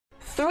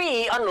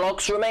3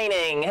 unlocks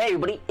remaining. Hey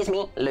everybody, it's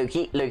me,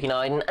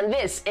 Loki9, and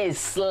this is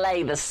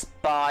Slay the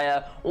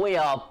Spire. We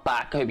are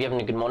back. I hope you're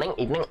having a good morning,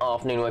 evening,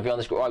 afternoon, wherever you're on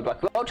this right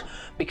back road.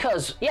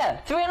 Because, yeah,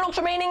 3 unlocks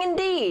remaining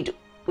indeed.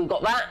 We've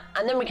got that,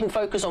 and then we can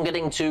focus on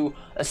getting to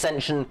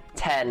Ascension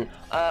 10.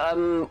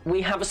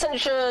 We have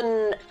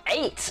Ascension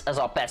 8 as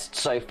our best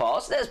so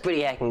far, so that's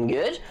pretty heckin'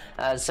 good.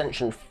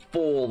 Ascension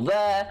 4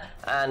 there,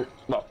 and,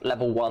 well,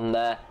 level 1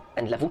 there,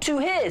 and level 2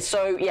 here.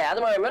 So, yeah, at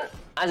the moment,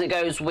 as it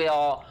goes, we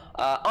are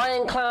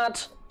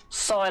Ironclad,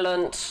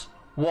 Silent,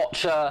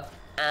 Watcher,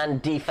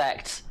 and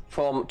Defect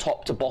from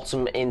top to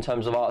bottom in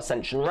terms of our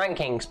Ascension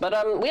rankings. But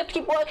we have to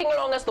keep working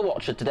along as the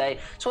Watcher today,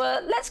 so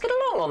let's get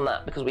along on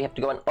that, because we have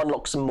to go and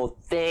unlock some more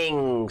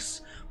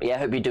things. But yeah,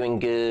 hope you're doing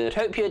good.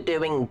 Hope you're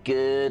doing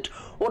good.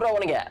 What do I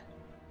want to get?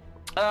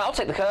 I'll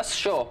take the curse,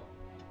 sure.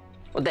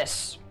 With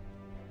this.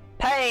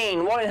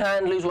 Pain, 1 in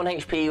hand, lose 1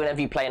 HP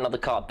whenever you play another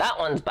card. That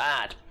one's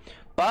bad.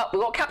 But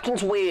we've got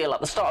Captain's Wheel.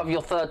 At the start of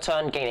your 3rd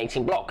turn, gain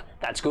 18 block.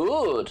 That's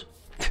good.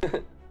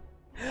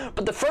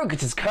 But the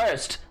Frogate is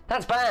cursed.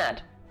 That's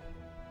bad.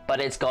 But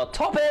it's got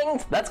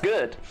toppings. That's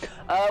good.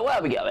 Where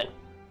are we going?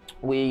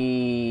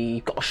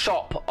 We got a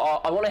shop.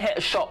 I want to hit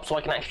a shop so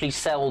I can actually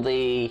sell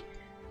the...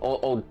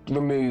 or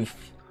remove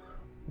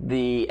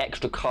the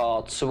extra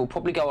cards. So we'll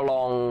probably go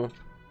along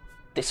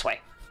this way.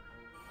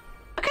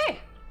 Okay.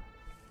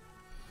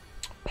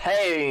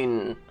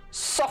 Pain.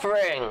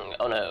 Suffering.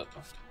 Oh no.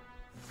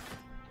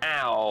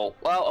 Ow.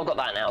 Well, I've got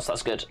that now, so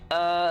that's good.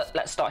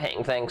 Let's start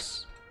hitting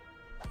things.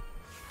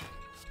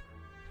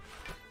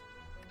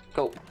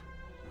 Cool.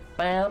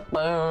 But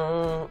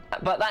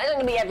that isn't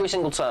going to be every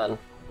single turn,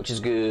 which is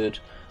good.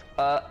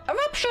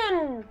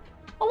 Eruption!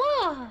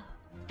 Oh,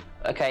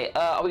 okay,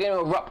 are we going to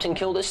erupt and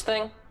kill this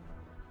thing?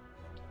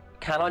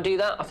 Can I do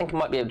that? I think I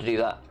might be able to do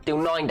that. Deal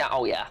 9 down.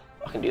 Oh, yeah,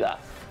 I can do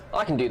that.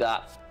 I can do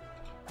that.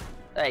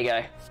 There you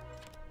go.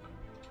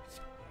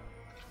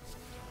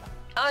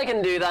 I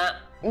can do that.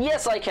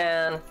 Yes, I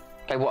can.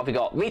 Okay, what have we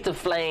got? Wreath of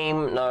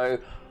Flame, no.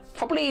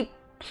 Probably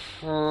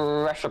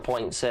pressure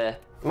points here.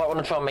 Might want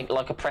to try and make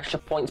like a pressure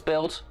points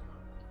build.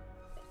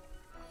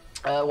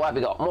 What have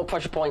we got? More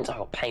pressure points. I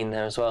got pain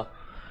there as well.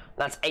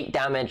 That's 8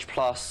 damage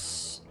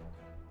plus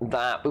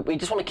that. We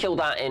just want to kill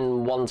that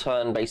in 1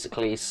 turn,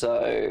 basically,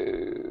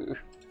 so...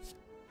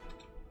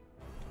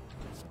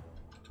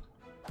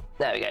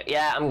 There we go.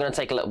 Yeah, I'm going to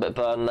take a little bit of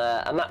burn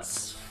there, and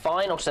that's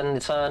fine. I'll just end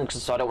the turn,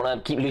 because I don't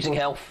want to keep losing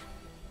health.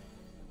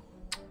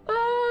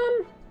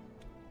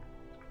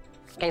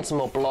 Gain some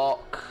more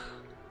block.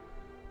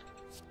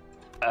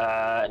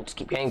 Just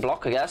keep getting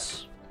block, I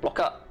guess. Block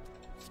up.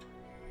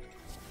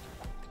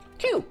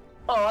 Phew!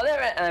 Oh,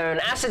 they're an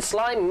acid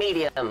slime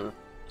medium.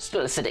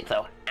 Still acidic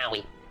though.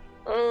 Owie.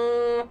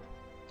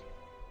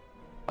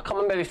 I can't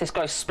remember if this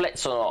guy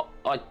splits or not.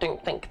 I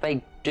don't think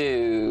they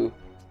do.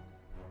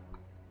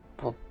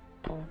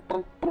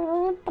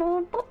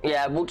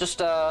 Yeah, we'll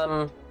just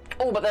oh,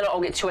 but then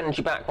I'll get 2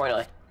 energy back, won't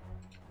I?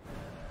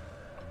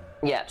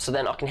 Yeah, so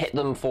then I can hit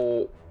them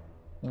for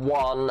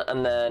 1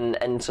 and then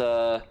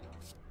enter.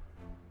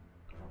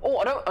 Oh,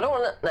 I don't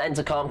want to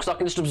enter calm because I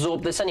can just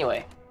absorb this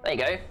anyway. There you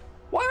go.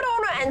 Why would I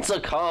want to enter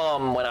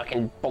calm when I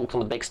can bonk them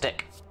with a big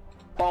stick?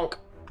 Bonk.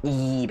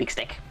 Eee, big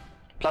stick.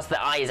 Plus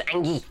the eye is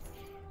angry.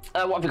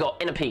 What have we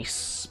got? Inner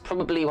Peace.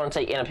 Probably want to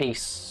take Inner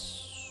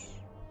Peace.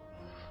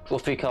 Draw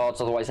 3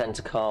 cards, otherwise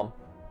enter calm.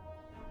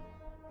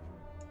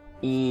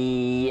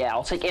 Yeah,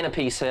 I'll take Inner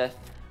Peace here.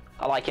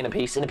 I like Inner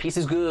Peace. Inner Peace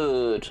is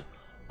good.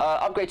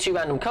 Upgrade 2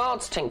 random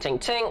cards. Tink, tink,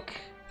 tink.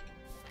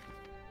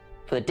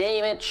 For the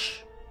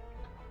damage.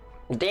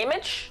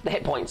 Damage? The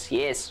hit points,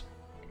 yes.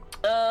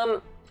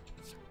 There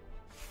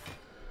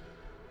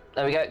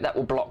we go, that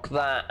will block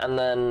that, and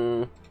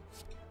then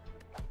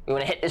we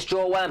want to hit this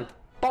jaw worm.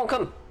 Bonk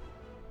him!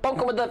 Bonk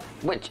him with the,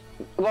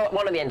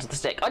 one of the ends of the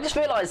stick. I just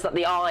realised that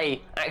the eye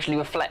actually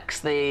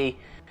reflects the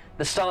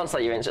stance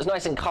that you're in, so it's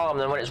nice and calm,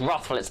 and then when it's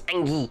wrathful, it's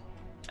angry.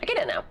 I get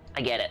it now,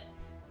 I get it.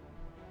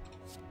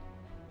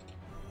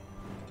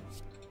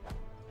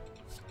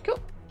 Cool.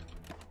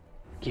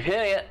 Keep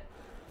hearing it.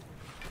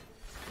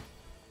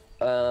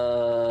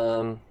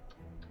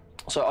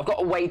 So I've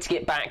got a way to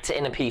get back to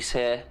Inner Peace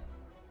here.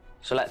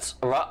 So let's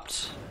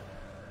erupt.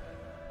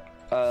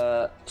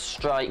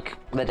 Strike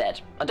the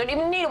dead. I don't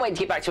even need a way to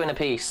get back to Inner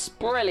Peace.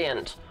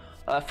 Brilliant.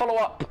 Follow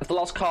up. If the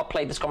last card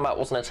played this combat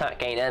was an attack,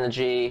 gain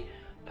energy,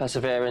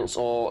 perseverance,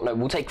 or no,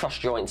 we'll take Crush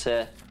Joints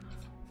here.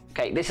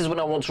 Okay, this is when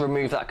I want to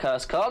remove that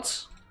curse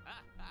cards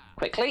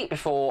quickly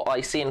before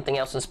I see anything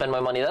else and spend my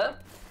money there.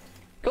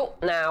 Cool.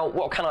 Now,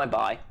 what can I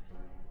buy?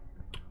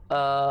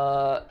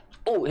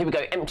 Oh, here we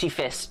go. Empty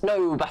Fist.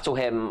 No, Battle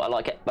Hymn. I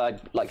like it. I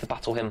like the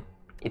Battle Hymn.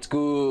 It's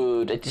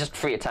good. It's just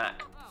free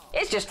attack.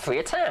 It's just free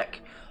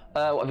attack.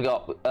 What have we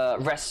got?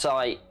 Rest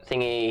Sight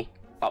thingy.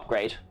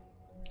 Upgrade.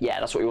 Yeah,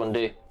 that's what we want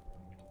to do.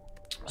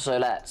 So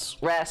let's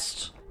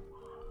rest.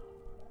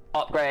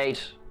 Upgrade.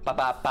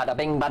 Ba-ba, bada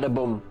bing, bada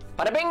boom.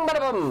 Bada bing,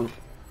 bada boom.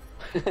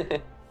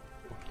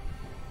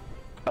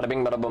 Bada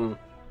bing, bada boom.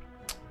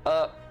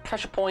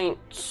 Pressure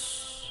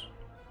points.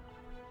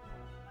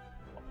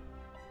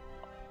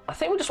 I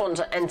think we just want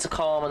to enter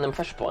calm and then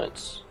pressure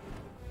points.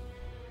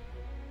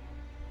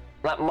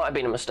 That might have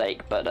been a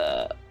mistake, but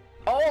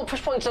oh,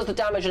 pressure points does the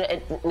damage and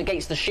it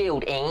negates the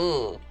shield.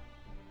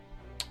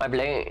 I've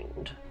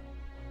learned.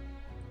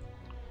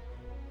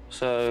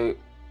 So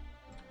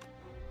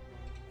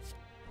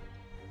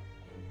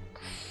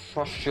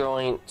cross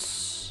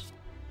joints,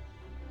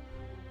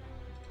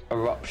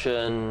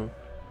 eruption,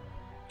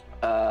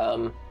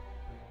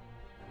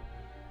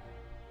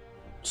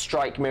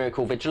 strike,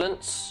 miracle,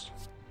 vigilance.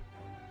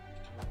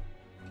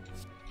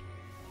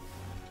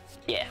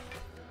 Yeah.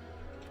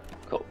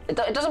 Cool. It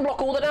doesn't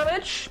block all the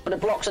damage, but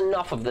it blocks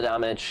enough of the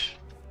damage.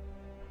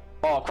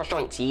 Oh, cross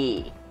joints,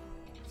 yeah.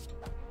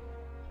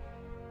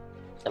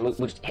 And we'll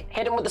just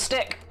hit him with the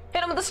stick.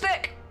 Hit him with the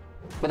stick!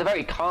 With a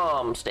very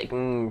calm stick.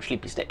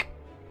 Sleepy stick.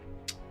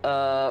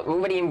 We're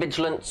already in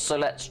vigilance, so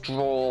let's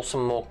draw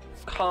some more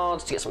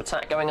cards to get some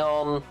attack going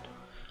on.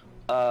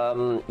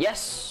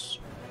 Yes.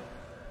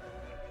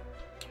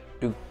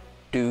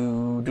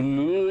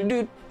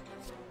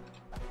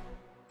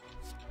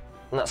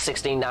 And that's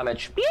 16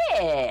 damage.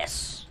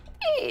 Yes!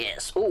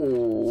 Yes!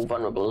 Ooh,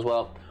 vulnerable as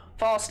well.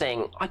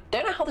 Fasting. I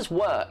don't know how this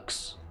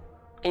works.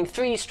 Gain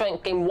 3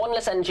 strength, gain 1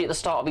 less energy at the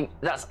start of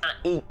that's at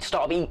each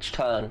start of each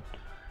turn.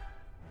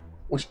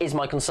 Which is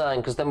my concern,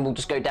 because then we'll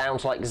just go down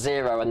to like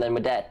 0 and then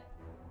we're dead.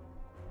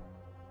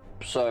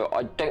 So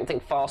I don't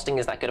think fasting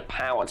is that good a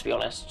power, to be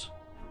honest.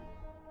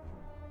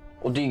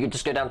 Or do you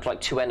just go down to like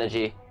 2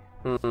 energy?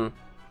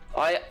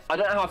 I don't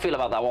know how I feel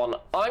about that one.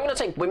 I'm going to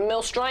take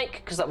Windmill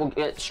Strike, because that will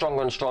get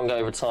stronger and stronger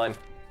over time.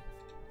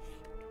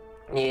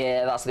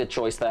 Yeah, that's a good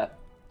choice there.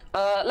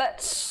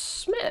 Let's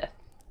Smith.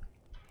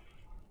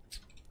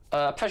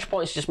 Pressure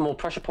points, just more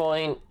pressure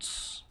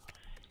points.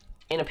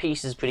 Inner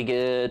piece is pretty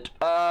good.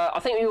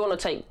 I think we want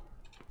to take...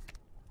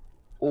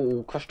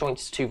 Oh, crush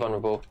joints is too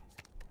vulnerable.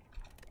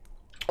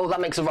 Oh, that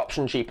makes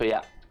eruption cheaper,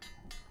 yeah.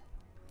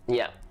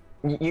 Yeah.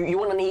 You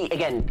want an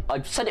again,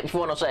 I've said it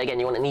before and I'll say it again,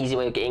 you want an easy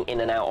way of getting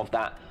in and out of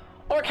that.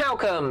 Or a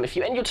Calcum, if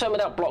you end your turn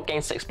without block,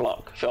 gain 6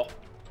 block. Sure.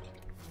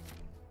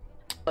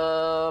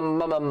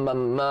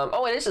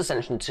 Oh, it is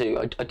Ascension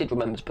 2. I did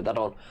remember to put that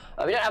on.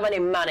 We don't have any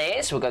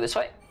money, so we'll go this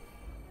way.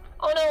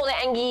 Oh no, they're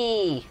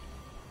angry!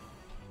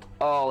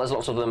 Oh, there's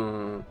lots of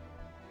them.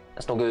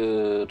 That's not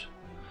good.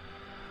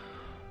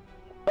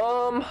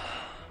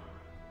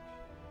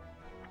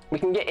 We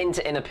can get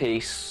into Inner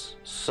Peace,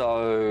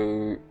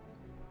 so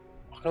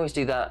I can always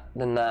do that,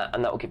 then that,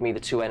 and that will give me the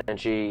 2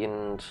 energy,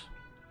 and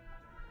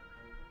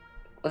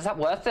is that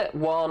worth it?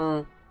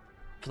 1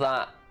 for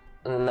that,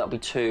 and then that'll be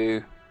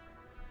 2.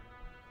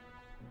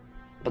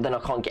 But then I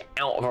can't get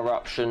out of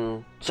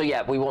Eruption. So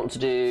yeah, we want to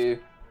do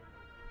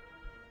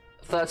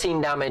 13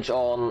 damage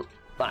on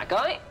that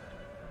guy.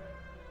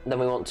 Then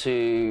we want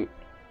to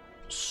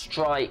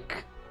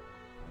strike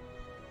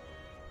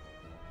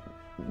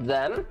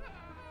them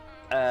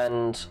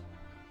and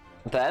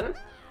them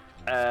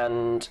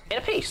and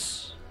Inner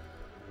Peace.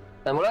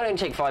 Then we'll only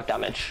take 5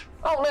 damage.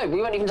 Oh no, we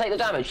won't even take the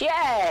damage.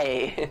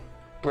 Yay!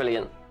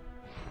 Brilliant.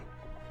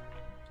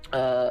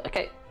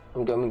 Okay,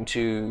 I'm going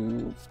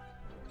to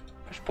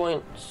pressure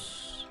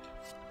points,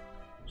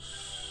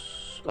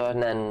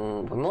 and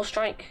then one more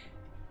strike.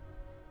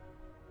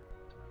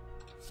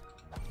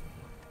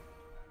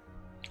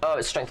 Oh,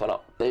 it's strength 1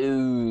 up.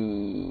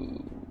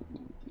 Boo!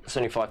 It's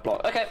only 5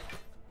 block. Okay.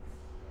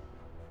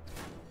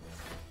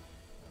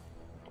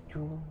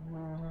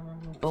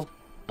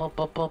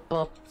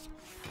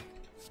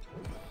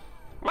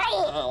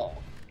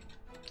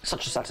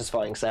 Such a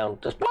satisfying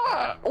sound. Just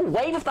oh,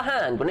 wave of the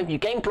hand. Whenever you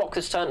gain block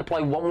this turn,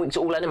 apply 1 weak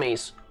to all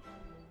enemies.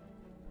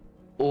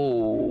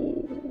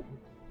 Oh.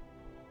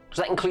 Does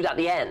that include at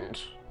the end?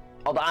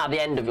 Oh, at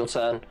the end of your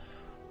turn.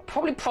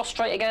 Probably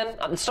prostrate again.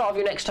 At the start of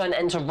your next turn,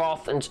 enter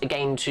Wrath and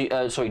again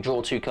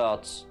draw 2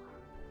 cards.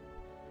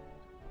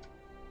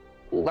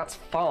 Oh, that's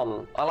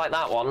fun. I like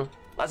that one.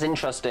 That's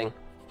interesting.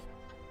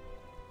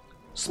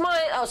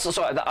 Smile. Oh,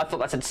 sorry. I thought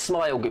that said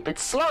Smile Goop.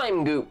 It's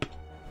Slime Goop.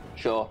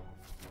 Sure.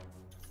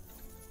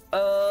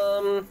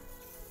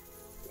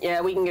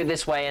 Yeah, we can go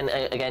this way, and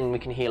again we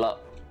can heal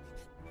up.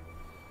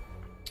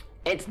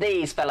 It's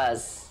these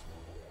fellas.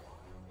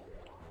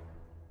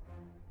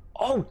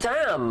 Oh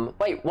damn!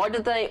 Wait, why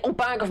did they? Oh,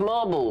 bag of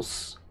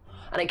marbles,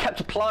 and it kept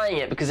applying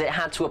it because it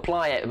had to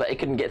apply it, but it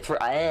couldn't get through.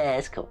 Ah, yeah,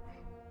 it's cool.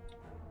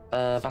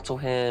 Battle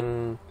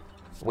hymn,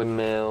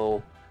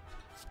 windmill,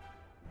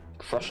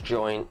 crush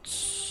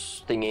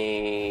joints,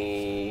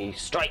 thingy,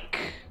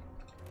 strike.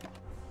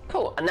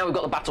 Cool, and now we've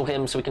got the battle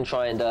hymn, so we can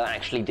try and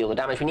actually deal the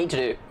damage we need to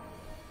do.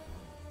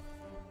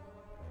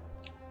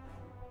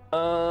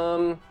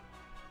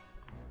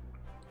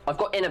 I've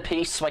got Inner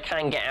Peace, so I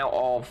can get out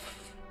of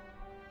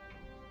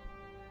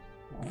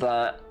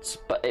that,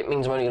 but it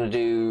means I'm only going to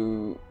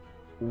do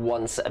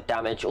 1 set of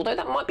damage, although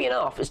that might be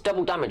enough. It's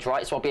double damage,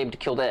 right? So I'll be able to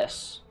kill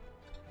this.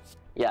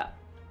 Yeah.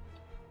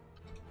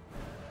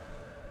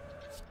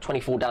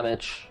 24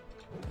 damage.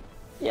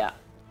 Yeah,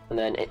 and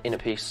then Inner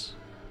Peace.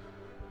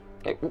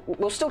 Okay,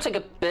 we'll still take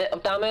a bit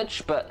of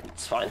damage, but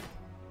it's fine.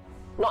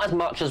 Not as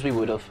much as we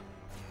would have.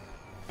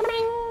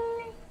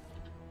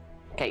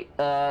 Okay,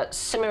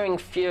 Simmering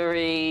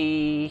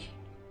Fury.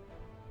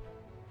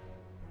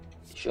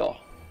 Sure.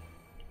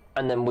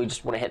 And then we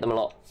just want to hit them a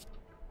lot.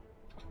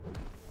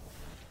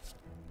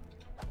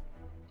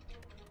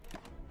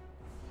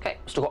 Okay,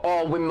 still got.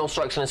 Oh, Windmill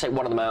Strike's going to take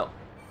one of them out.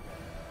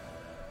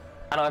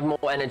 And I have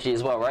more energy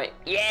as well, right?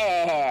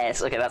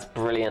 Yes! Okay, that's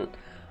brilliant.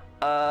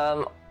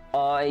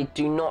 I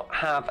do not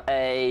have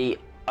a...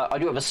 I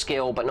do have a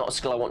skill, but not a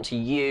skill I want to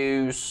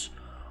use.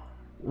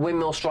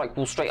 Windmill Strike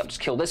will straight up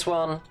just kill this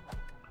one.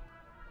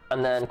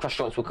 And then Crush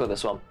Joints will kill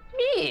this one.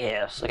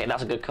 Yes! Okay,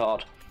 that's a good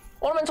card.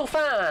 Ornamental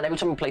Fan! Every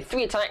time you play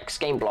 3 attacks,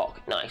 gain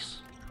block. Nice.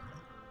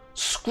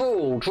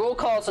 Scroll. Draw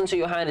cards until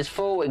your hand is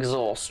full.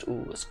 Exhaust.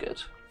 Ooh, that's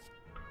good.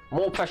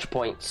 More pressure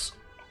points.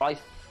 I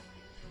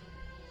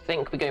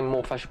think we're going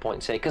more pressure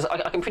points here, because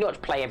I can pretty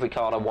much play every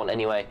card I want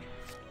anyway.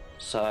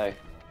 So...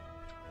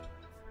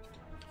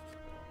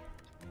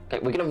 Okay,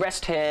 we're going to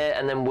rest here,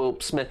 and then we'll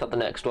smith up the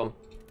next one.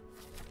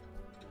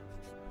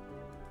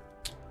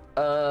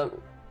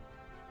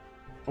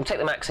 We'll take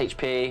the max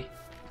HP,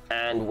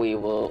 and we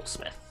will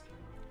smith.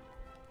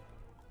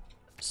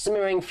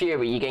 Simmering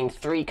Fury, you gain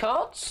 3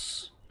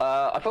 cards.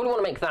 I probably want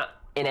to make that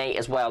innate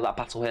as well, that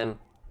battle hymn.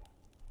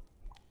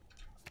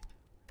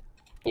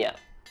 Yeah.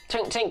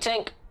 Tink, tink,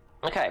 tink.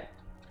 Okay.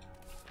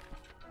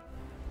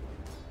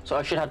 So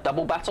I should have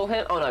double battle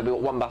hymn. Oh no, we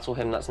got 1 battle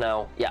hymn, that's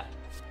now... Yeah.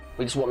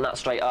 We just want that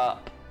straight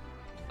up.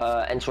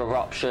 Enter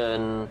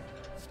Eruption.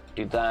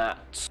 Do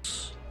that.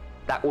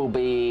 That will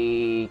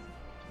be...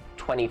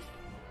 20...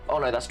 Oh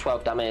no, that's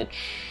 12 damage.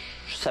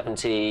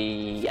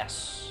 70...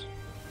 Yes.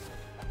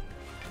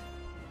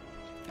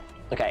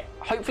 Okay.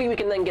 Hopefully we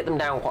can then get them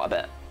down quite a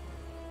bit.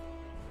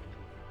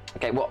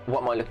 Okay, what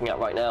am I looking at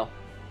right now?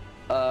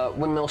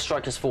 Windmill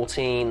Strike is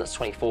 14, that's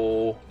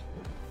 24.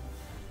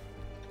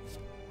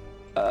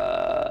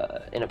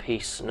 Inner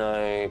Piece,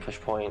 no. Push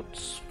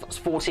points. That's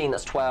 14,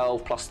 that's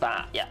 12, plus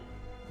that, yeah.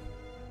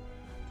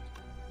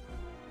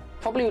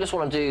 Probably just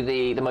want to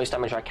do the most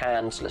damage I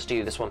can, so let's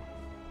do this one.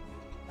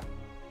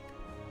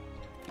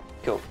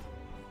 Cool.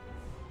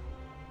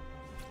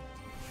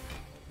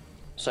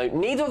 So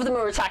neither of them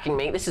are attacking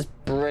me. This is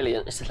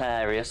brilliant. This is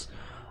hilarious.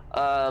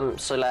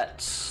 So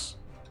let's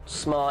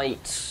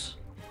smite.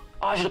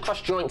 Oh, I should have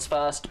crushed joints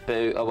first.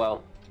 Boo. Oh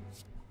well.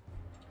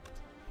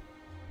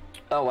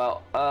 Oh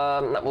well.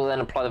 That will then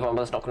apply the bomb,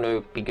 but that's not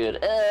going to be good.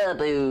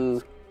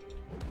 Boo.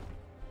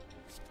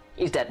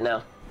 He's dead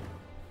now.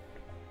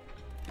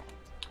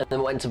 And then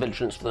we'll enter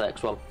Vigilance for the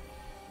next one.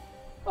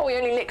 Oh, he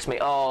only licks me.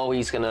 Oh,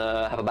 he's going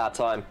to have a bad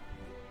time.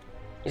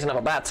 He's going to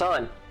have a bad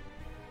time.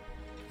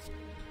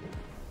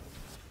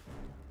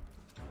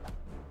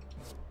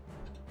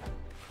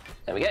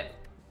 There we go.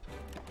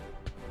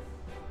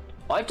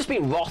 I've just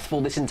been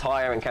wrathful this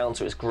entire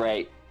encounter. It's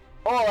great.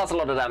 Oh, that's a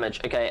lot of damage.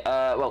 Okay,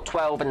 well,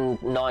 12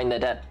 and 9, they're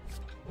dead.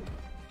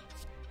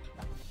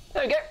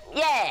 There we go.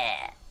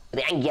 Yeah!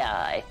 The angry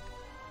guy.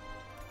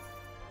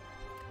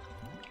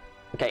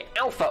 Okay,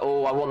 Alpha.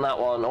 Oh, I want that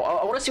one.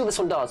 I want to see what this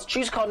one does.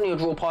 Choose a card in your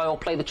draw pile,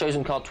 play the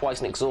chosen card twice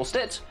and exhaust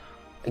it.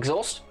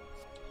 Exhaust.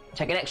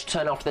 Take an extra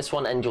turn after this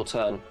one, end your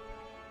turn.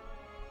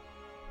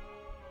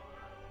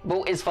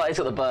 Ball is fine. It's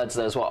got the birds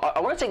there as well. I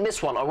want to take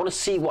this one. I want to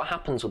see what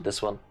happens with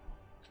this one.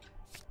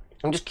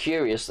 I'm just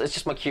curious. It's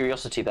just my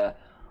curiosity there.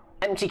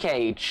 Empty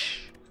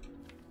Cage.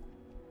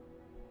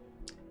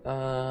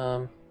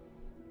 Probably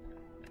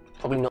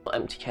not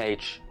Empty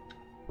Cage.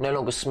 No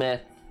longer Smith.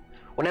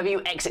 Whenever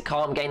you exit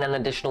calm, gain an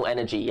additional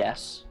energy.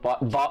 Yes. But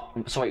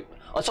sorry.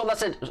 I saw that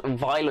said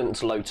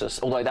Violent Lotus.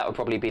 Although that would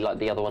probably be like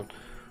the other one.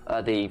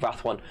 The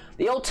Wrath one.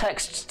 The old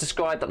texts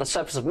described that the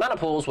surface of mana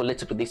pools were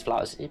littered with these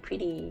flowers. They're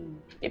pretty.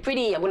 They're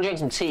pretty. I'm going to drink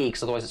some tea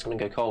because otherwise it's going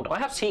to go cold. I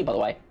have tea, by the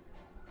way.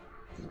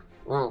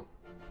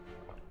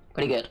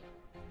 Pretty good.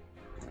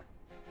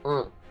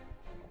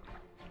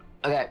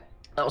 Okay,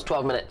 that was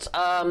 12 minutes.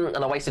 And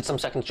I wasted some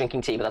seconds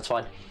drinking tea, but that's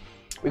fine.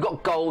 We've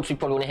got gold, so we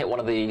probably want to hit one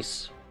of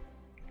these.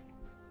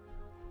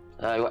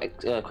 We've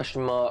got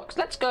question marks.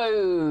 Let's go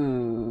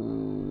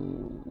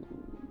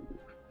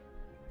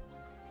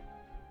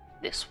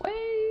this way.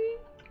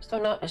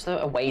 Is there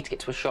a way to get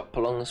to a shop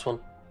along this one?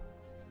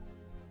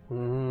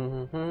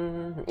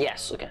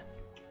 Yes, okay.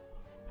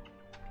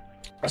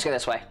 Let's go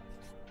this way.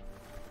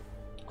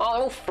 Oh,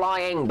 they're all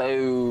flying.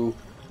 Boo.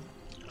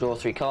 Draw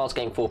 3 cards,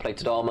 gain 4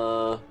 plated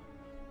armor.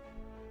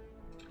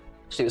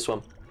 Let's do this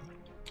one.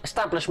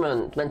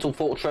 Establishment, Mental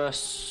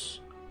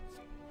Fortress.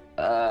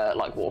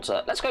 Like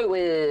water. Let's go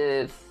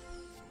with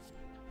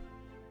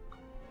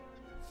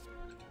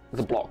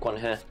the block one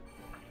here.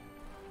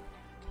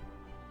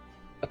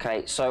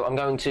 Okay, so I'm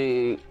going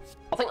to...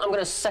 I think I'm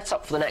going to set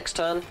up for the next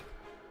turn.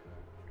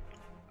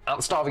 At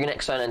the start of your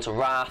next turn, enter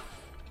Wrath.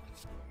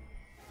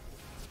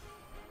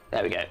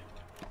 There we go.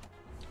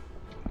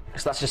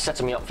 So that's just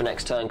setting me up for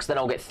next turn, because then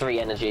I'll get 3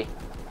 energy.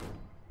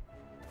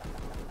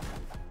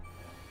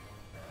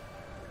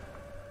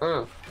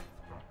 There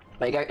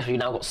you go, so you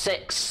now got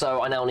 6,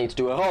 so I now need to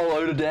do a whole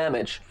load of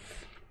damage.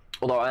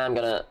 Although I am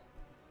gonna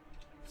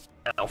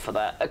alpha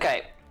that.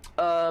 Okay,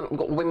 we've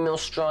got Windmill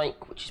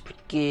Strike, which is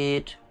pretty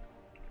good.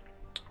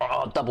 Oh,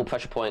 Oh, double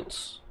pressure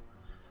points.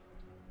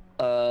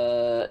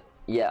 Yeah,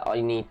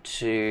 I need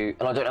to...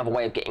 And I don't have a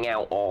way of getting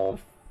out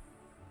of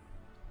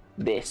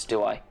this,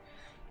 do I?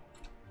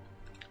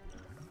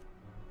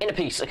 Inner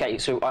piece. Okay,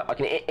 so I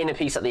can inner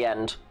piece at the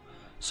end.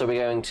 So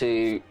we're going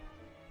to...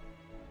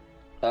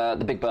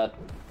 the big bird.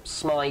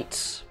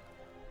 Smite.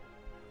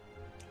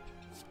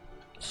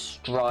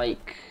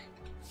 Strike.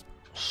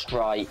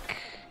 Strike.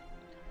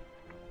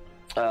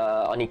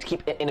 I need to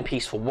keep inner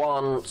piece for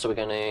 1, so we're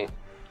going to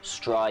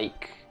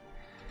strike.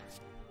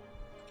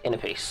 Inner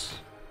piece.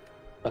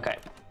 Okay.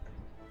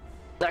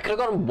 That could have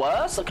gone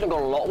worse. That could have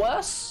gone a lot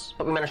worse,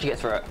 but we managed to get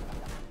through it.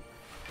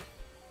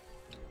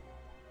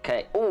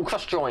 Okay. Oh,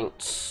 crush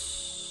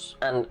joints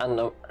and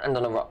an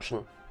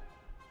eruption.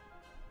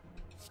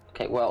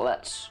 Okay. Well,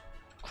 let's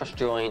crush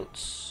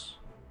joints.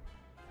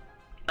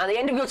 At the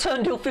end of your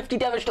turn, deal 50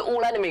 damage to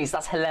all enemies.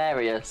 That's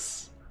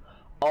hilarious.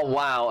 Oh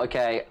wow.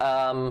 Okay.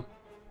 Now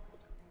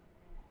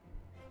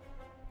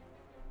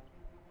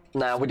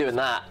we're doing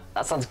that.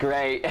 That sounds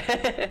great.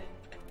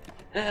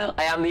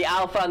 I am the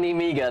Alpha and the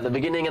Omega, the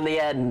beginning and the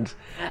end.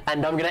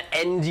 And I'm gonna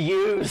end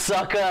you,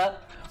 sucker!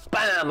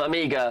 Bam,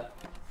 Omega!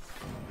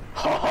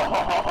 The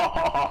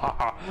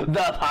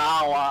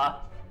power!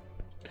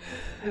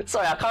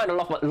 Sorry, I kind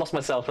of lost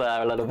myself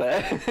there a little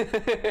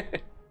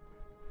bit.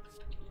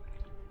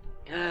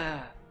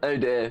 Oh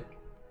dear.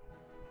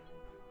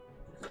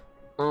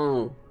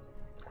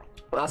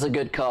 That's a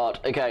good card.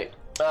 Okay.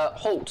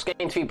 Halt,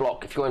 gain 3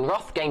 block. If you're in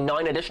Wrath, gain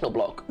 9 additional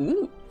block.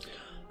 Ooh.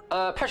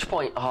 Pressure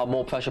point. Ah,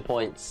 more pressure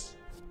points.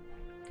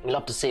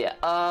 Love to see it.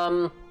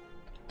 I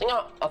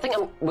think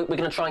we're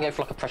going to try and go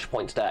for like a pressure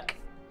points deck.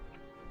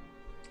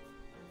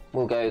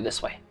 We'll go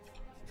this way.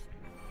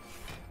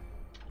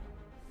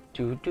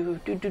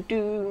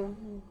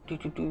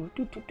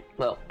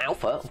 Well,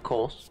 Alpha, of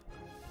course.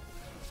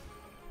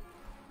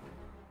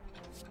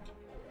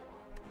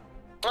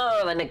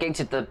 Oh, they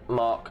negated the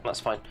mark. That's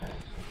fine.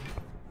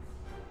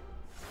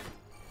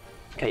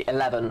 Okay,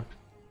 11.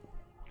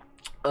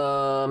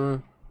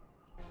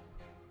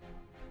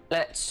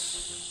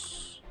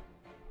 Let's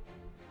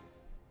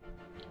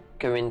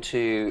go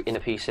into inner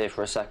piece here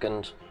for a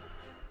second,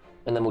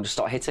 and then we'll just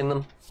start hitting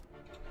them.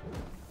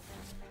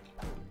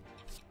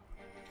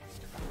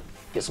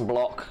 Get some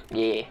block.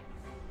 Yeah.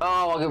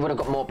 Oh, I would have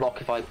got more block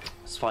if I...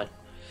 It's fine.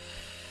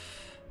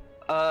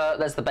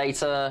 There's the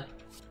beta.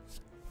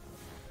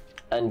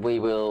 And we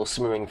will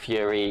Simmering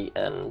Fury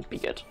and be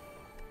good.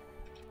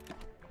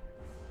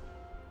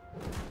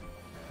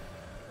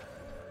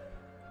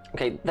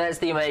 Okay, there's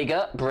the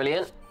Omega.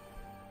 Brilliant.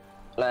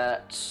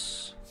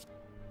 Let's...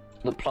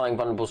 The Applying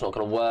Vulnerable's not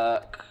going to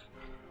work.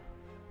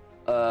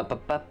 I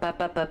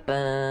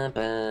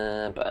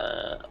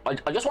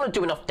just want to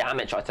do enough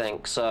damage, I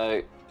think,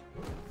 so...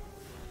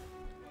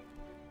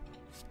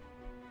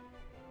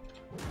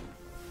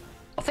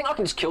 I think I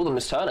can just kill them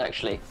this turn,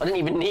 actually. I didn't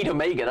even need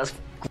Omega, that's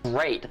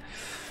great.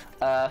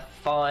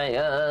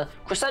 Fire...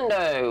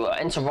 Crescendo!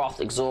 Enter Wrath,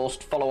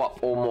 Exhaust, Follow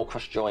Up, or more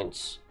Crush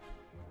Joints.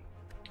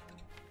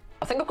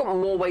 I think I've got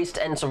more ways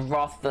to enter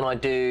Wrath than I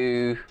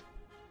do...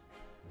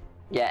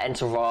 Yeah,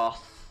 enter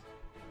Wrath.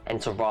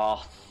 Enter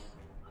Wrath.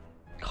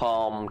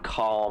 Calm,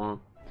 calm.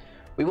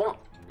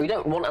 We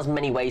don't want as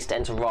many ways to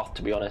enter Wrath,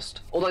 to be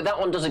honest. Although that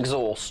one does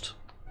Exhaust.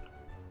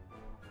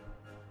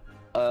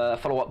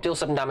 Follow up, deal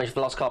 7 damage for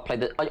the last card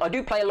played. I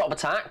do play a lot of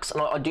attacks, and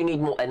I do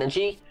need more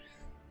energy.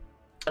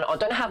 And I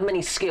don't have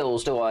many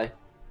skills, do I?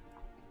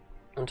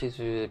 1, 2,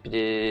 3...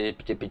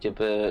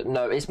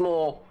 No, it's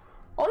more...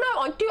 Oh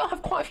no, I do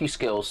have quite a few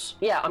skills.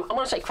 Yeah, I'm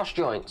going to say Crush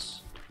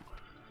Joints.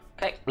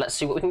 Okay, let's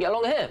see what we can get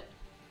along here.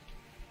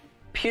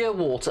 Pure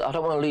Water. I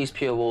don't want to lose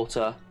Pure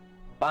Water.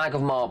 Bag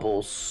of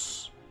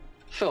Marbles.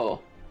 Sure.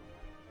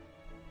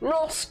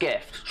 North's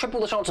Gift. Triple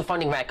the chance of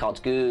finding rare cards.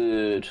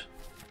 Good.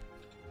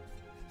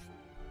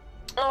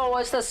 Oh,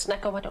 it's the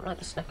Snecko. I don't like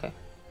the Snecko.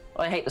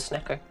 I hate the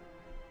Snecko.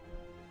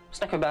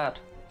 Snecko bad.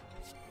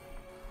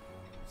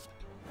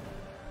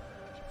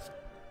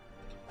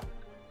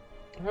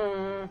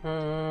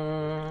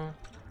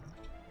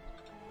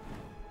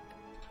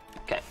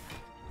 Okay.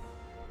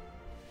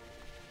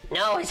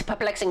 No, it's a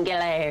perplexing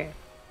Giller.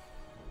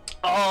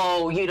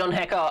 Oh, you don't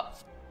heck up.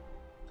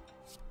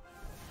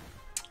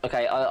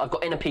 Okay, I've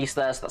got inner piece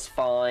there, so that's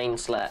fine.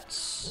 So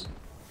let's...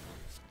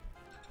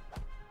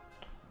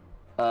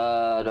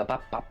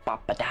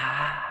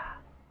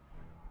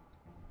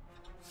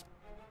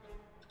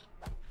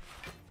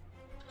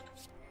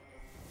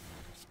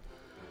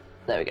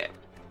 There we go.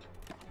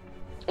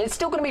 It's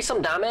still going to be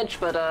some damage,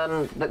 but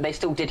they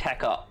still did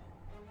heck up.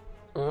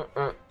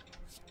 There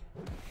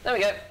we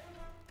go.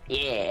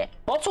 Yeah.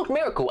 Bottled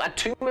Miracle. Add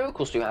 2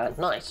 miracles to your hand.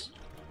 Nice.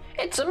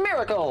 It's a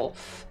miracle!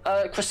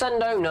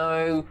 Crescendo,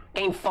 no.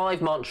 Gain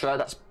 5 Mantra.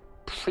 That's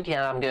pretty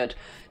damn good.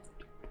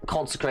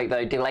 Consecrate,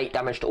 though. Deal 8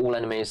 damage to all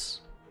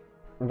enemies.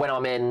 When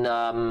I'm in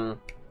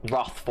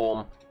Wrath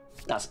form.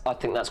 I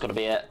think that's got to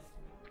be it.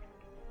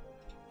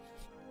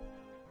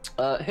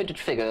 Hooded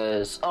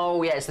Figures.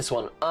 Oh, yeah, it's this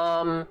one.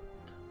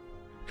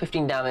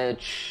 15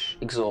 damage.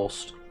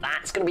 Exhaust.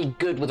 That's going to be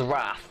good with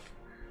Wrath.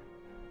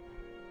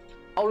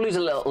 I'll lose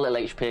a little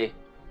HP.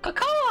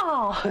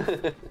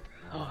 Caca!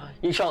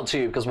 You shan't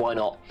too, because why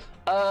not?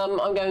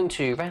 I'm going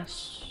to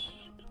rest.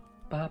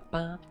 Ba,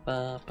 ba,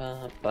 ba,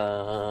 ba,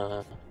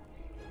 ba.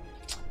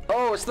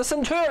 Oh, it's the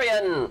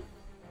Centurion!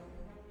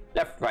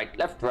 Left,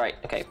 right.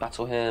 Okay,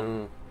 battle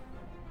him.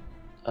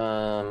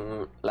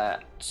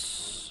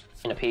 Let's...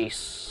 in a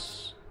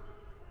piece.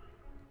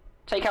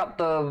 Take out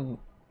the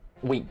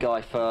weak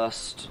guy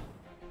first.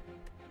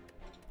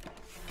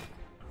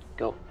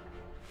 Go.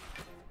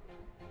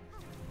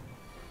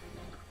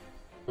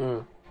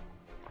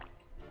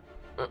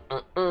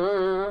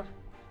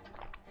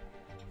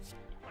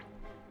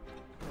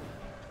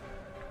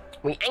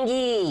 We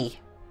Angie!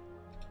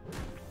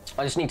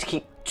 I just need to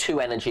keep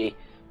 2 energy,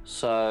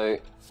 so...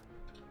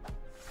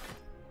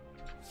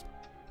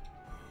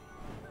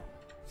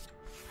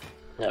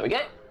 There we go.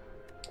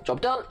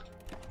 Job done.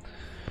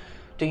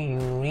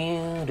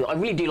 I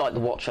really do like the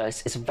Watcher.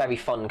 It's a very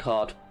fun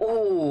card.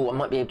 Oh, I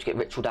might be able to get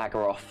Ritual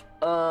Dagger off.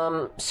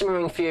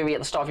 Simmering Fury at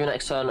the start of your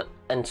next turn,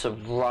 enter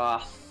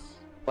Wrath.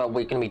 Well,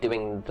 we're going to be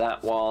doing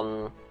that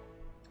one.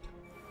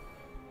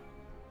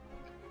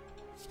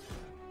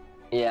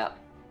 Yeah.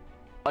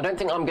 I don't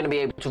think I'm going to be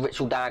able to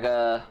Ritual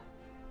Dagger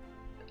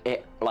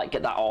it, like,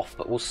 get that off,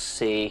 but we'll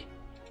see.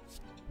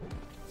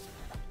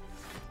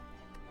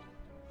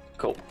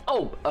 Cool.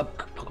 Oh,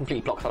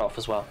 completely block that off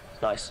as well.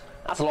 Nice.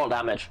 That's a lot of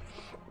damage.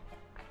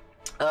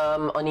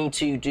 I need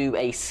to do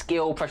a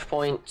skill pressure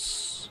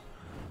points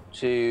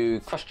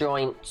to crush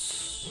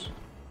joints.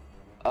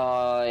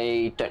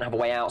 I don't have a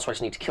way out, so I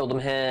just need to kill them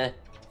here.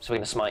 So we're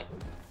going to smite.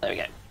 There we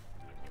go.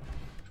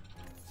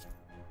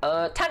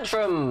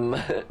 Tantrum!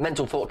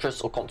 Mental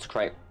Fortress or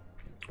Consecrate.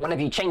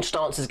 Whenever you change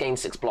stances, gain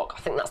 6 block.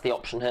 I think that's the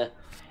option here.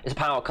 It's a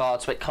power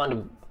card, so it kind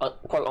of,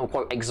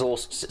 quote-unquote,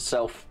 exhausts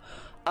itself.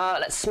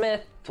 Let's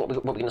smith. What are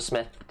we going to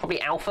smith? Probably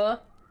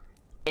Alpha?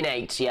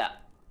 Innate, yeah.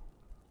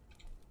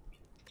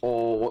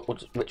 Or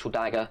what's Ritual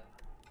Dagger?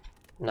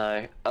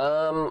 No.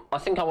 I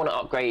think I want to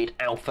upgrade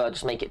Alpha,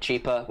 just make it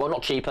cheaper. Well,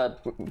 not cheaper,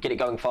 get it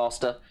going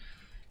faster.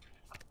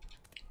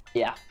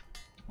 Yeah.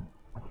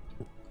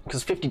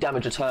 Because 50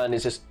 damage a turn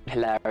is just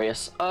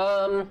hilarious.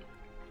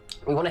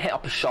 We want to hit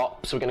up a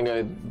shop, so we're going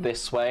to go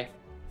this way.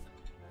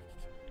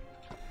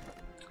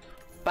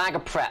 Bag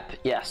of prep,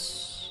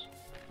 yes.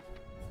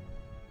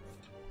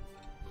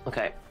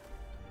 Okay.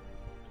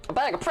 A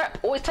bag of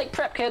prep! Always take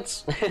prep,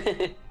 kids!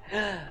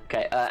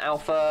 Okay,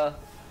 Alpha.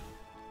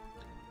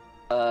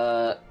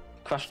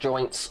 Crush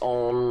joints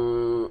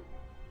on...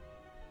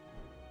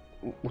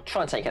 We'll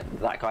try and take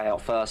that guy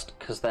out first,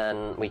 because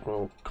then we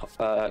can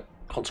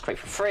consecrate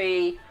for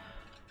free.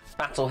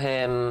 Battle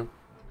him.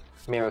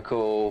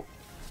 Miracle.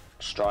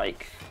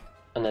 Strike.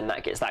 And then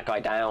that gets that guy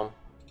down.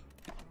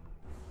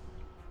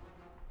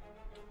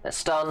 They're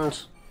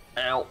stunned.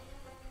 Ow.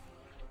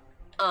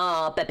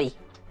 Ah, baby.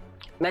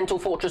 Mental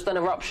Fortress, then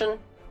Eruption.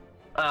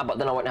 Ah, but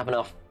then I won't have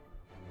enough.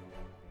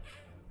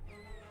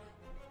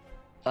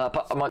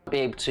 But I might be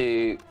able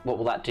to... What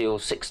will that do?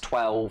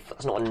 612.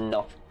 That's not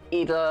enough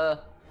either.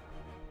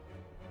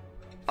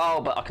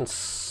 Oh, but I can...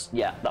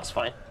 Yeah, that's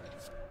fine.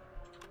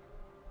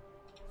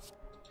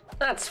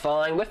 That's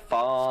fine. We're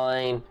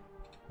fine.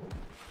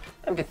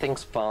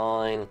 Everything's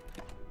fine.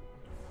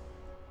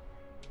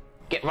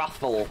 Get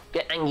wrathful.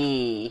 Get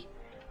angry.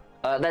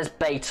 There's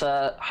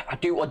beta. I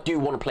do want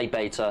to play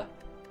beta.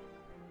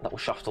 That will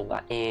shuffle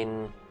that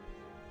in.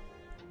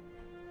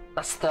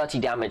 That's 30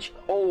 damage.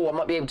 Oh, I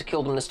might be able to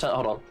kill them this turn.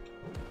 Hold on.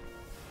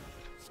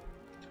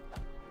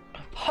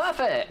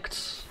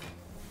 Perfect!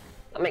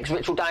 That makes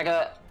Ritual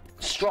Dagger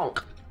strong.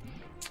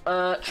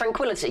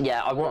 Tranquility.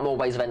 Yeah, I want more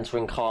ways of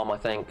entering Calm, I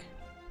think.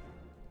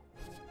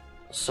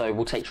 So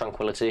we'll take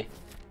Tranquility.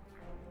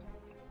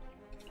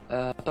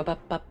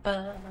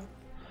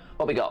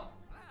 What we got?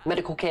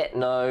 Medical Kit,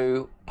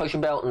 no.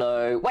 Potion Belt,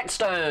 no.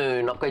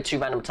 Whetstone! Upgrade 2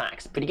 random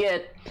attacks. Pretty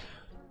good.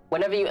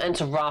 Whenever you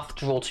enter Wrath,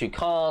 draw 2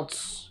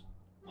 cards.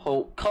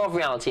 Carve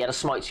Reality, add a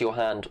smite to your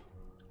hand.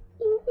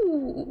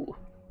 Ooh.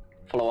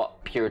 Follow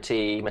up,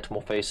 Purity,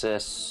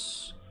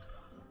 Metamorphosis.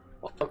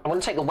 I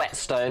want to take the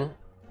Whetstone.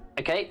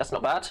 Okay, that's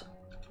not bad.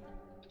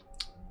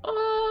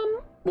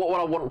 What would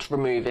I want to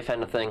remove, if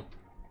anything?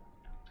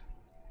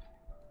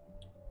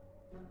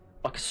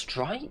 Like a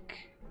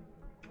strike?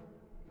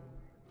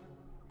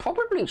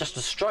 Probably just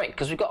a strike,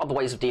 because we've got other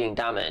ways of dealing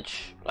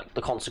damage, like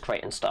the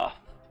Consecrate and stuff.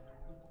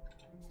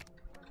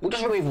 We'll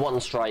just remove 1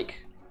 strike.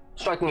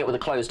 Striking it with a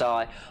closed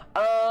eye.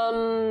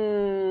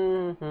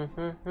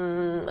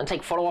 And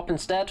take follow-up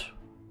instead?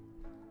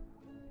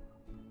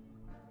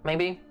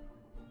 Maybe?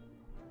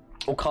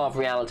 Or Carve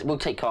Reality. We'll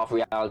take Carve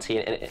Reality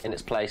in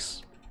its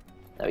place.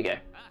 There we go.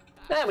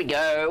 There we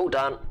go, all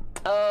done.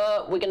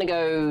 We're gonna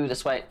go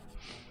this way.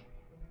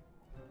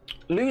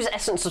 Lose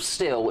Essence of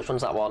Steel. Which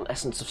one's that one?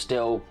 Essence of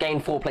Steel. Gain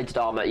 4 plated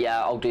armor.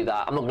 Yeah, I'll do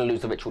that. I'm not gonna lose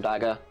the Ritual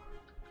Dagger.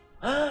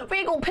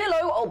 Regal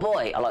Pillow! Oh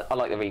boy, I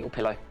like the Regal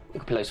Pillow.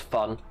 Regal Pillow's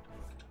fun.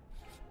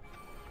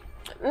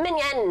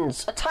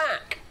 Minions!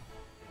 Attack!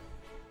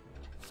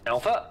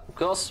 Alpha, of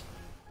course.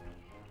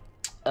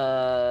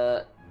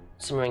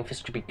 Simmering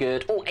Fist should be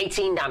good. Oh,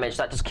 18 damage.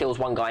 That just kills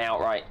one guy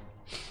outright.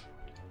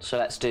 So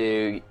let's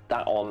do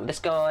that on this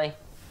guy.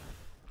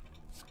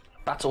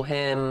 Battle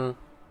him.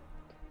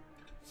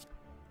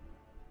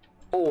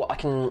 Oh, I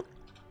can...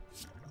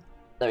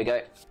 There we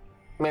go.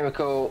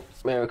 Miracle,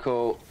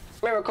 miracle,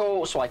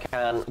 miracle. So I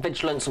can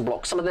Vigilance and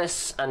block some of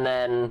this. And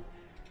then...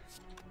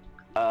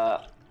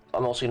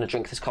 I'm also going to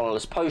drink this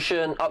colourless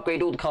potion.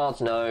 Upgrade all the cards,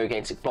 no.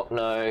 Gain 6 block,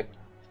 no.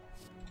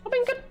 I've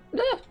been good.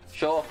 Yeah,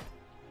 sure.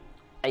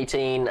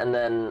 18, and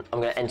then I'm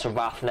going to enter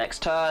Wrath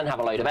next turn, have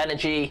a load of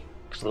energy,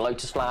 because of the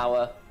Lotus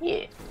Flower.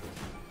 Yeah.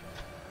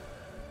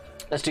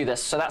 Let's do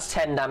this. So that's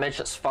 10 damage,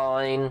 that's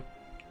fine.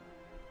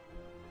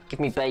 Give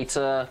me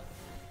Beta.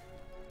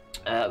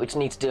 We just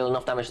need to deal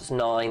enough damage, that's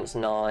 9, it's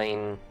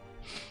 9.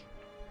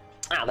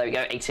 Ah, there we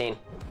go, 18.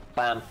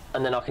 Bam.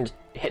 And then I can just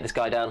hit this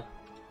guy down.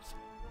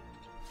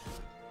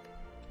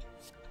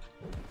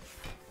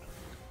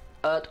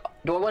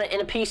 Do I want an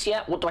inner piece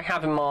yet? What do I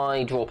have in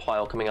my draw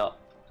pile coming up?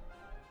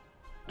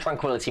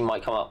 Tranquility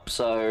might come up,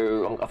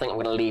 so I think I'm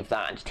going to leave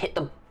that and just hit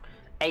the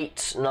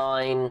 8,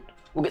 9.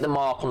 We'll get the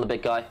mark on the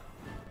big guy.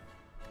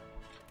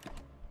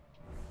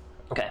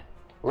 Okay.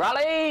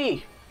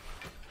 Rally!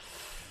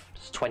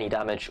 It's 20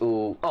 damage.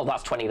 Ooh. Oh,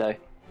 that's 20 though.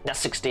 That's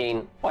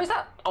 16. Why is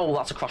that? Oh,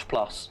 that's a Crush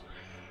Plus.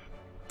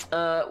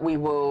 We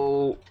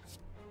will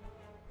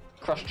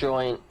Crush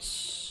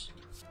Joints.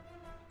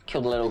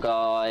 Kill the little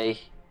guy.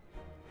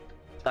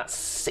 That's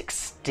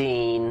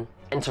 16.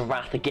 Enter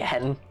Wrath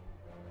again.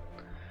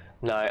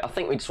 No, I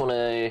think we just want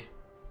to...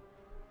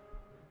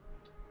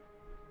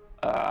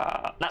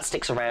 that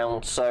sticks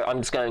around, so I'm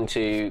just going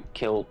to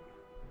kill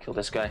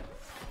this guy.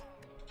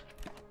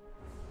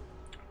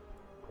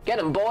 Get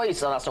him,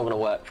 boys! Oh, that's not going to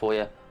work for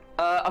you.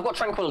 I've got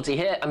Tranquility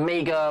here.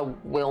 Omega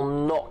will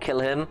not kill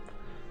him.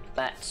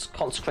 Let's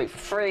Consecrate for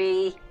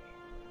free.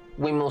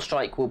 Windmill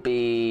Strike will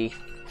be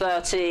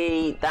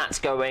 30. That's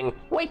going...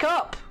 Wake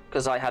up!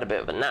 Because I had a bit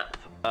of a nap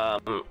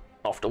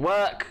after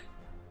work.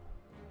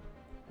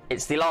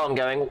 It's the alarm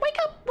going, wake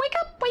up, wake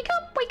up, wake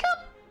up, wake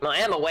up. I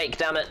am awake,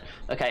 damn it.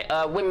 Okay,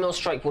 Windmill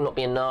Strike will not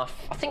be enough.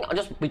 I think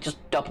we just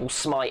double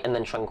Smite and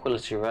then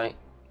Tranquility, right?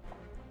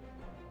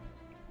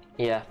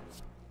 Yeah.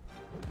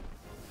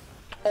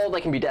 Or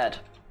they can be dead.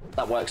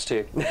 That works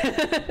too.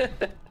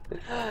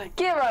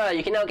 Gira,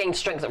 you can now gain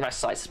strength at rest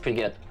sites. It's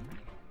pretty good.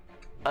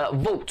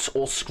 Vault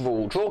or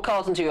Scroll. Draw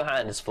cards into your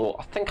hand is for...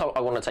 I think I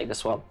want to take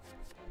this one.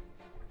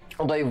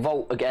 Although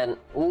Vault again.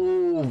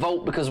 Ooh,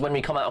 Vault because when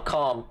we come out of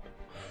Calm.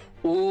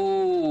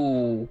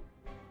 Ooh.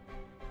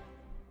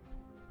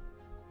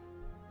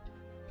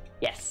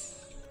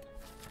 Yes.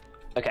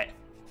 Okay.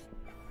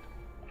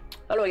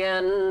 Hello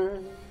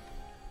again.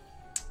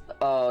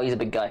 Oh, he's a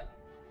big guy.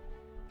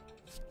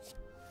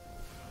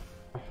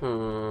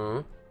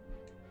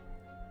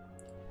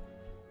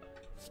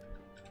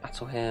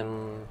 Battle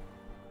him.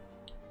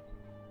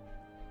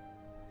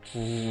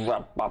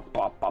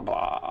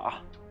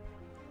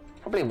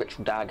 Probably a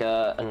Ritual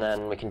Dagger, and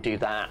then we can do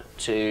that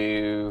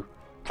to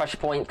Pressure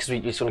Point, because we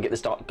just want to get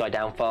this guy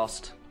down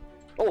fast.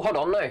 Oh, hold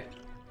on, no.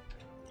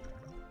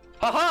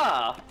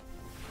 Haha!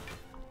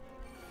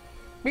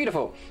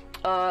 Beautiful.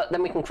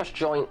 Then we can Crush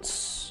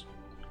Joints.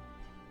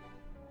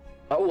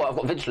 Oh, I've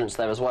got Vigilance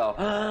there as well.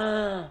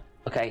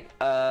 Okay,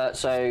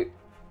 so...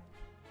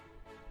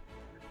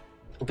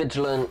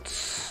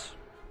 Vigilance.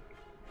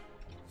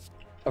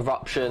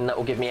 Eruption, that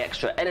will give me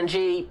extra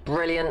energy.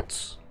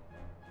 Brilliant.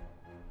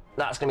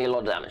 That's going to be a lot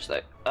of damage,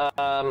 though. That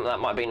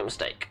might have been a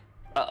mistake.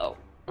 Uh-oh,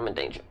 I'm in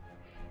danger.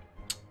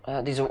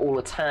 These are all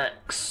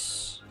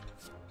attacks.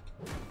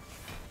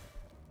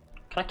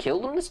 Can I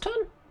kill them this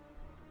turn?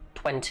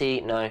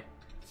 20, no.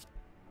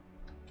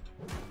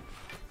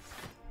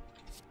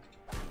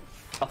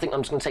 I think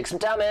I'm just going to take some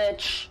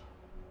damage.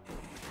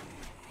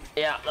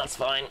 Yeah, that's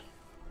fine.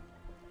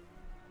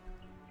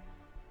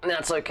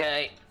 That's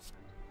okay.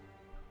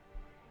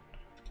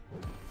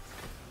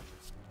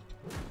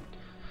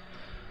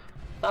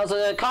 That was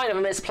a kind of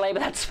a misplay, but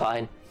that's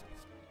fine.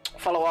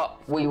 Follow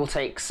up, we will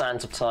take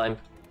Sands of Time.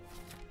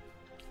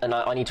 And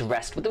I need to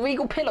rest with the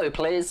Regal Pillow,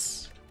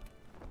 please.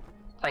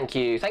 Thank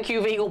you. Thank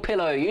you, Regal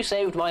Pillow. You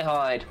saved my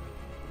hide.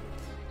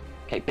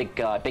 Okay, big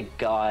guy, big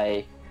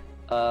guy.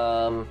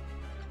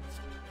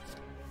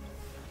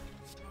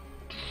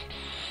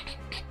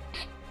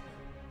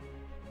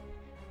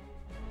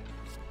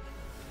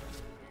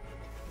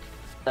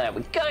 There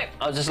we go.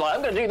 I was just like,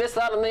 I'm going to do this,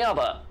 that, and the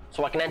other.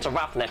 So I can enter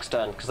Wrath next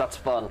turn, because that's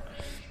fun.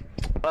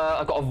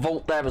 I've got a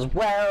Vault there as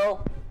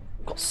well.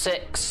 I've got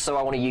 6, so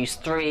I want to use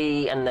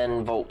 3, and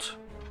then Vault.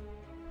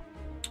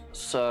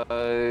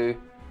 So...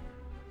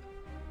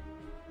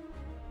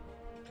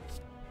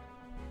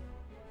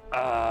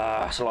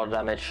 that's a lot of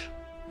damage.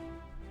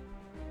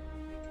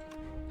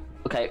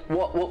 Okay,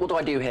 what do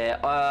I do here?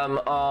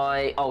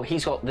 Oh,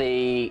 he's got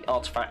the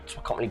artifact, so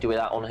I can't really do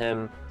that on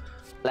him.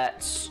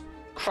 Let's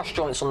Crush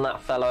Joints on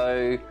that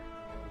fellow.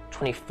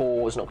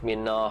 24 is not going to be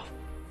enough.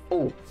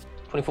 Oh,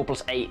 24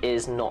 plus 8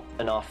 is not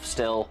enough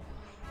still.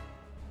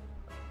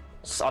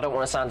 So I don't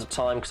want a Sands of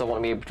Time because I want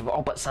to be able to...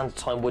 Oh, but Sands of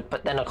Time would,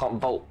 but then I can't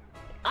Vault.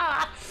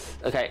 Ah!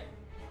 Okay.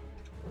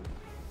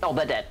 Oh,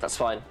 they're dead. That's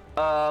fine.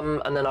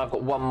 And then I've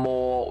got one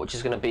more, which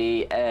is going to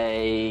be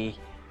a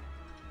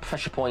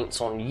pressure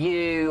points on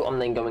you. I'm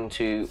then going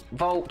to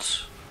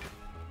Vault.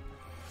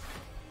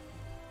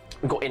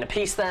 We've got inner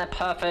peace there.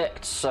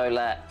 Perfect. So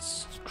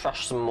let's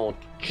crush some more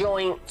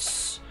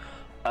joints.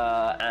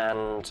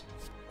 And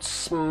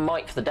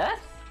smite for the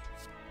death.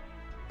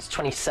 It's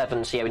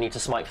 27, so yeah, we need to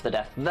smite for the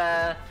death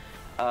there.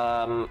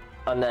 And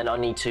then I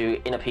need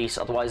to inner peace,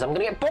 otherwise I'm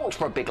going to get bonked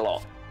for a big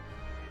lot.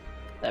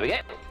 There we go.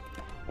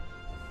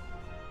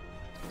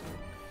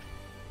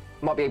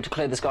 Might be able to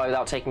clear this guy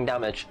without taking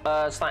damage.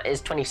 So that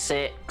is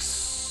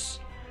 26.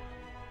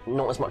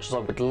 Not as much as I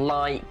would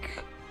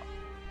like.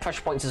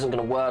 Pressure points isn't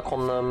going to work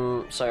on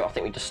them, so I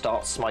think we just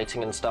start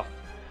smiting and stuff.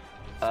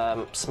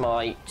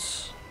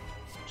 Smite.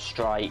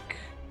 Strike.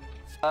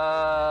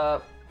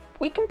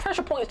 We can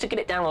pressure points to get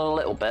it down a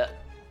little bit.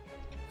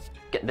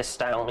 Get this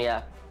down,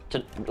 yeah.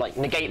 To, like,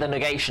 negate the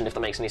negation, if that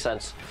makes any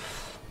sense.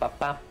 Ba,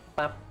 ba,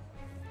 ba.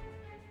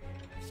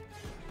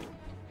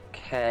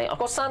 Okay, I've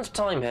got Sands of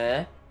Time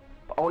here.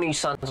 But I want to use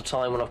Sands of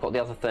Time when I've got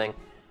the other thing.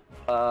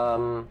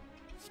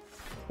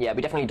 Yeah,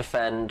 we definitely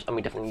defend, and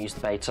we definitely use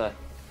the beta.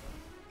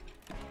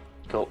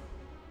 Cool.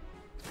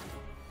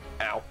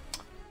 Ow.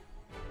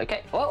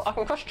 Okay, well, I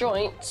can crush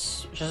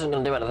joints, which isn't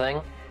going to do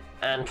anything.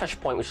 And pressure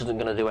point, which isn't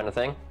going to do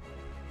anything.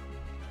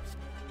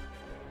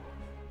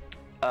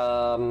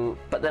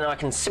 But then I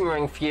can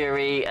Simmering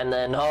Fury, and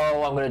then,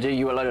 oh, I'm going to do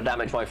you a load of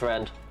damage, my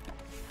friend.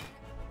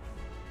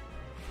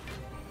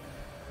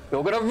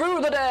 You're going to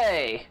rue the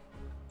day!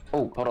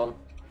 Oh, hold on.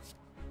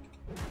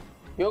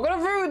 You're going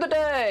to rue the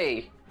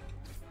day!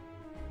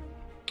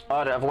 Oh,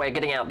 I don't have a way of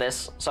getting out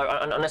this. So,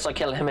 unless I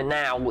kill him and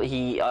now,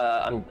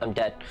 I'm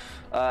dead.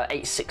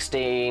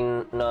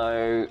 816,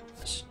 no.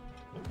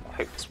 I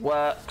hope this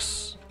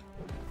works.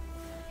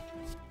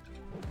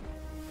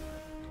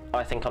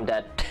 I think I'm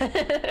dead.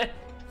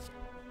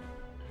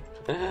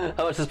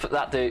 How much does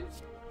that do?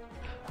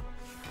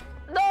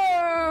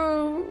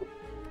 No!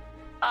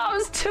 I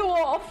was too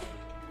off!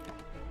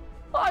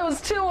 I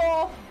was too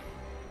off!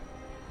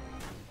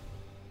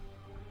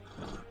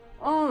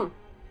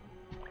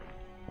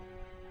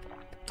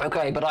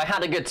 Okay, but I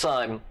had a good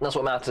time. That's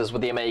what matters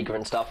with the Omega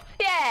and stuff.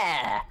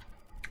 Yeah!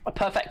 I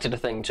perfected a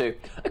thing too.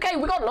 Okay,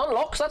 we got an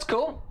unlock, so that's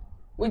cool.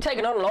 We take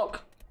an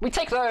unlock. We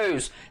take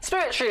those.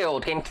 Spirit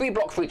Shield. Gain 3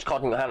 block for each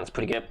card in your hand. That's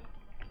pretty good.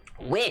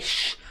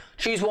 Wish.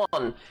 Choose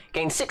one.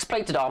 Gain 6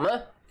 plated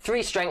armor,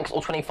 3 strength,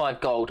 or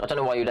 25 gold. I don't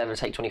know why you'd ever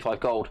take 25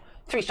 gold.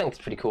 3 strength is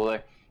pretty cool though.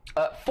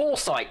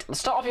 Foresight. At the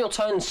start of your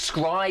turn,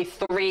 scry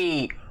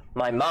 3.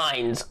 My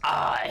mind's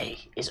eye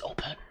is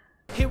open.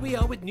 Here we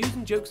are with news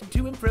and jokes and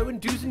to and fro and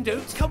do's and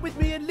don'ts. Come with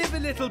me and live a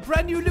little.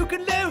 Brand new Luke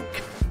and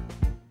Luke.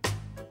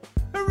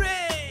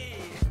 Hooray!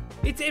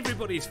 It's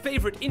everybody's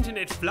favourite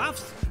internet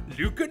fluffs,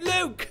 Luke and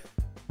Luke.